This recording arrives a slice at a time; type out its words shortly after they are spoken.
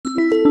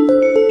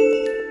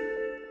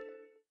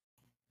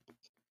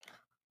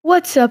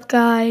What's up,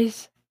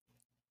 guys?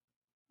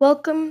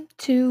 Welcome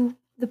to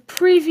the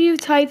preview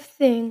type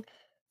thing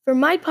for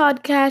my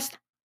podcast,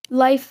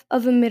 Life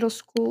of a Middle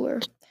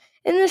Schooler.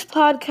 In this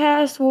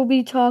podcast, we'll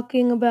be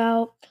talking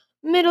about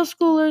middle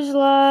schoolers'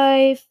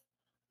 life,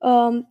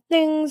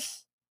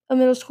 things a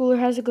middle schooler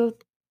has to go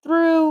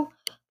through,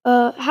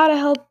 how to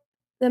help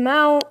them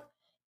out,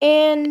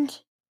 and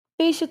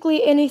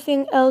basically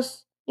anything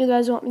else you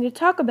guys want me to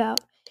talk about.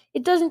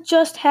 It doesn't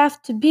just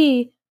have to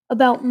be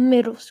about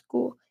middle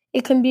school.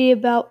 It can be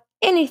about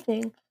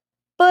anything,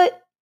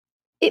 but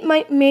it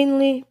might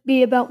mainly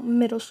be about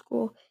middle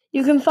school.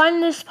 You can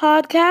find this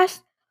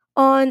podcast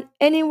on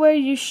anywhere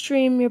you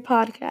stream your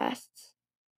podcast.